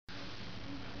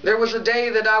There was a day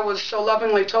that I was so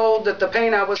lovingly told that the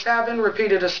pain I was having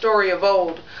repeated a story of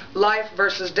old. Life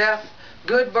versus death,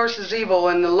 good versus evil,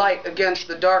 and the light against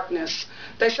the darkness.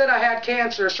 They said I had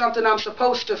cancer, something I'm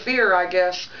supposed to fear, I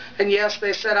guess. And yes,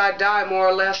 they said I'd die more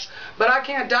or less. But I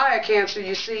can't die of cancer,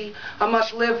 you see. I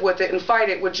must live with it and fight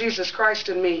it with Jesus Christ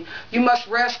in me. You must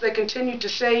rest, they continue to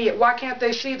say, yet why can't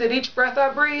they see that each breath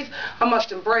I breathe, I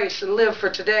must embrace and live for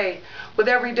today. With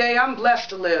every day I'm blessed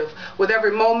to live. With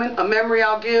every moment a memory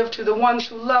I'll give to the ones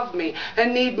who love me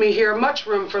and need me here. Much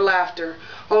room for laughter,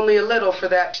 only a little for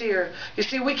that tear. You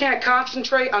see, we can't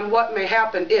concentrate on what may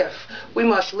happen if. We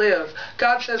must live.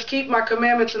 God says, keep my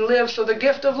commandments and live, so the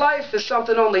gift of life is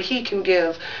something only He can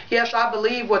give. Yes, I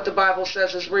believe what the Bible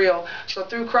says is real. So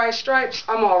through Christ's stripes,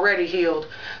 I'm already healed.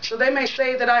 So they may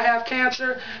say that I have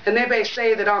cancer, and they may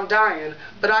say that I'm dying.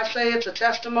 But I say it's a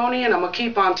testimony, and I'm going to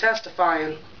keep on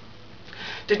testifying.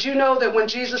 Did you know that when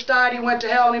Jesus died, He went to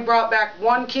hell and He brought back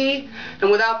one key?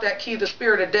 And without that key, the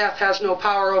spirit of death has no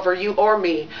power over you or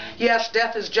me. Yes,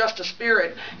 death is just a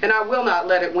spirit, and I will not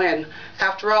let it win.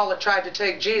 After all, it tried to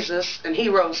take Jesus, and He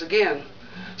rose again.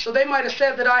 So they might have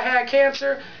said that I had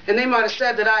cancer, and they might have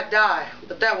said that I'd die.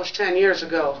 But that was 10 years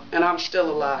ago, and I'm still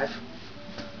alive.